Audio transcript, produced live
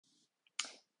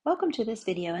Welcome to this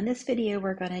video. In this video,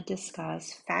 we're going to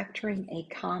discuss factoring a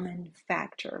common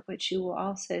factor, which you will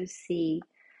also see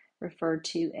referred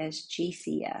to as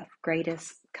GCF,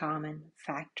 greatest common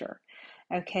factor.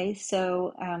 Okay,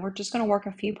 so we're just going to work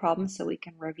a few problems so we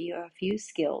can review a few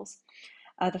skills.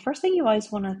 The first thing you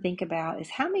always want to think about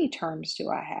is how many terms do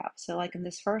I have? So like in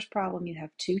this first problem, you have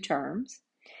two terms.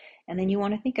 And then you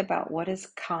want to think about what is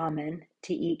common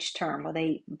to each term. Well,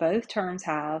 both terms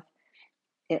have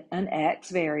an x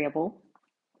variable,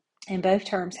 and both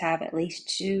terms have at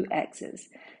least two x's.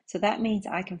 So that means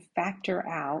I can factor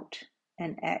out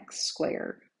an x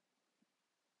squared.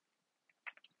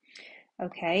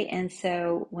 Okay, and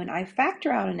so when I factor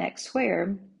out an x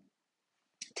squared,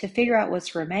 to figure out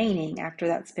what's remaining after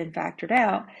that's been factored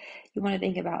out, you want to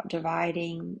think about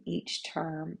dividing each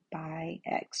term by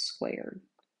x squared.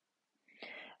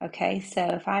 Okay, so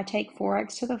if I take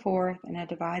 4x to the fourth and I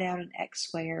divide out an x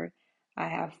squared, I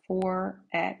have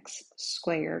 4x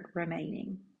squared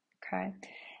remaining. Okay,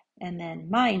 and then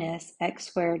minus x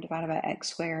squared divided by x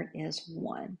squared is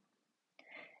 1.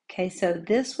 Okay, so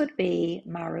this would be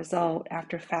my result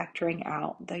after factoring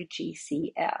out the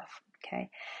GCF. Okay,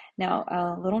 now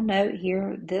a little note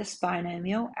here, this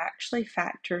binomial actually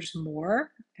factors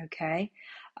more. Okay,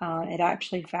 it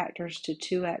actually factors to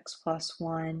 2x plus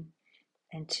 1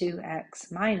 and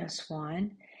 2x minus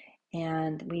 1,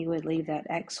 and we would leave that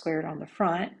x squared on the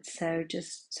front. So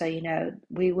just so you know,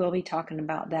 we will be talking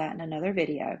about that in another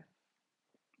video.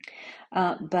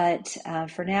 But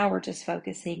for now, we're just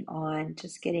focusing on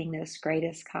just getting this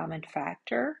greatest common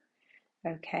factor,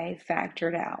 okay,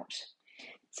 factored out.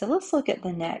 So let's look at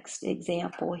the next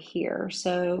example here.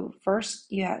 So first,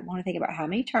 you want to think about how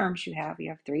many terms you have. You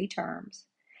have three terms.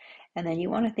 And then you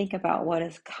want to think about what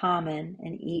is common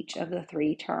in each of the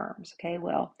three terms. Okay,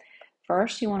 well,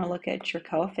 first you want to look at your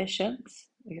coefficients.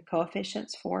 Your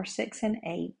coefficients 4, 6, and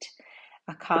 8.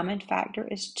 A common factor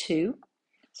is 2.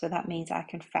 So that means I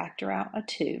can factor out a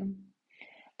 2.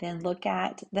 Then look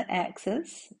at the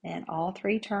x's, and all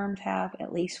three terms have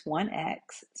at least one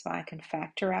x, so I can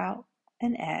factor out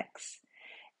an x.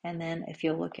 And then if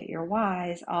you look at your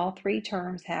y's, all three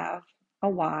terms have a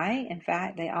y. In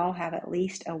fact, they all have at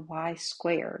least a y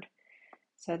squared.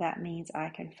 So that means I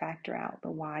can factor out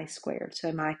the y squared.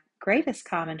 So my greatest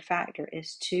common factor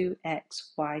is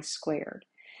 2xy squared.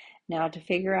 Now to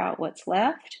figure out what's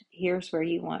left, here's where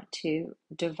you want to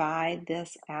divide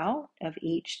this out of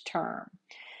each term.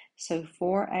 So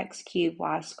 4x cubed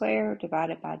y squared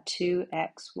divided by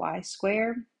 2xy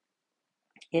squared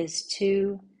is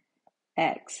 2x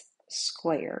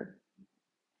squared.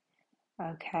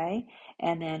 Okay,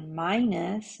 and then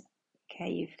minus,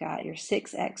 okay, you've got your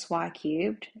 6xy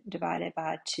cubed divided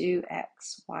by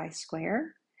 2xy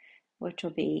squared, which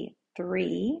will be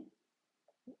 3y.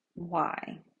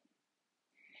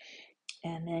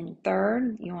 And then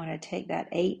third, you want to take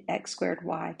that 8x squared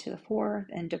y to the fourth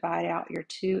and divide out your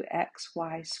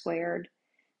 2xy squared,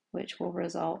 which will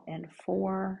result in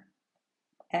 4xy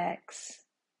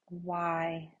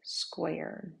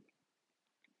squared.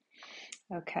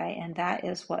 Okay, and that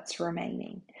is what's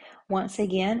remaining. Once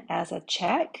again, as a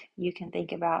check, you can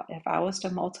think about if I was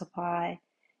to multiply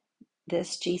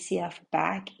this GCF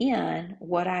back in,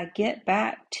 what I get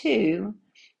back to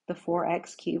the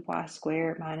 4x cubed y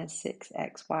squared minus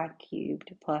 6xy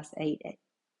cubed plus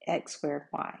 8x squared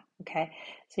y. Okay,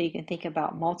 so you can think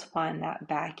about multiplying that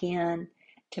back in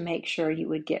to make sure you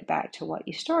would get back to what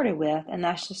you started with, and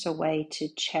that's just a way to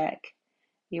check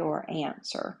your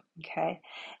answer. Okay,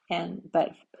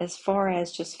 but as far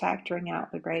as just factoring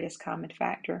out the greatest common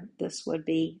factor, this would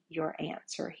be your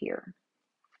answer here.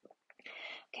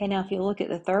 Okay, now if you look at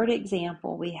the third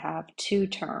example, we have two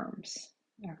terms.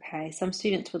 Okay, some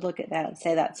students would look at that and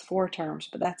say that's four terms,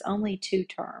 but that's only two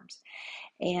terms.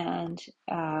 And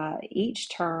each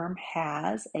term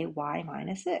has a y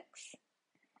minus 6.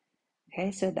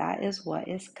 Okay, so that is what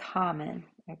is common.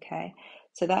 Okay,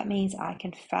 so that means I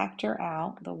can factor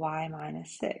out the y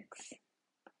minus 6.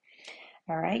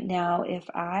 All right, now if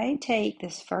I take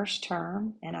this first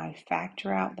term and I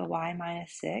factor out the y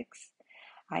minus 6,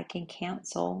 I can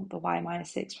cancel the y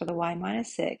minus 6 for the y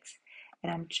minus 6,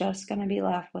 and I'm just going to be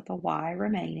left with a y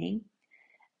remaining.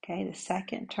 Okay, the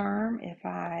second term, if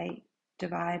I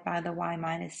divide by the y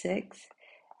minus 6,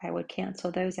 I would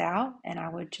cancel those out, and I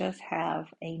would just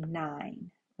have a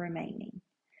 9 remaining.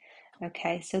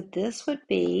 Okay, so this would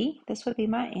be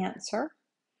my answer.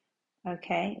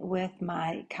 Okay, with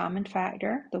my common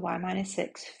factor, the y minus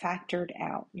 6 factored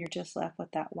out. You're just left with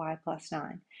that y plus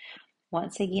 9.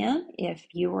 Once again, if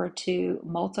you were to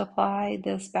multiply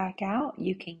this back out,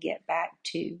 you can get back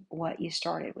to what you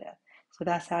started with. So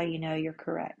that's how you know you're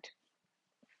correct.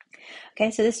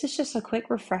 Okay, so this is just a quick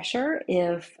refresher.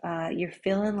 If you're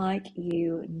feeling like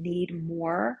you need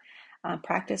more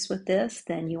practice with this,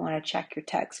 then you want to check your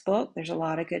textbook. There's a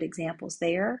lot of good examples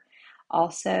there.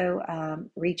 Also,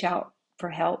 reach out for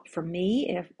help from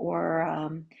me if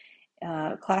or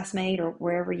classmate or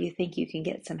wherever you think you can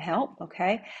get some help,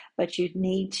 okay? But you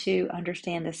need to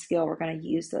understand the skill. We're going to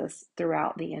use this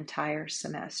throughout the entire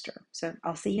semester. So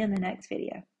I'll see you in the next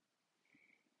video.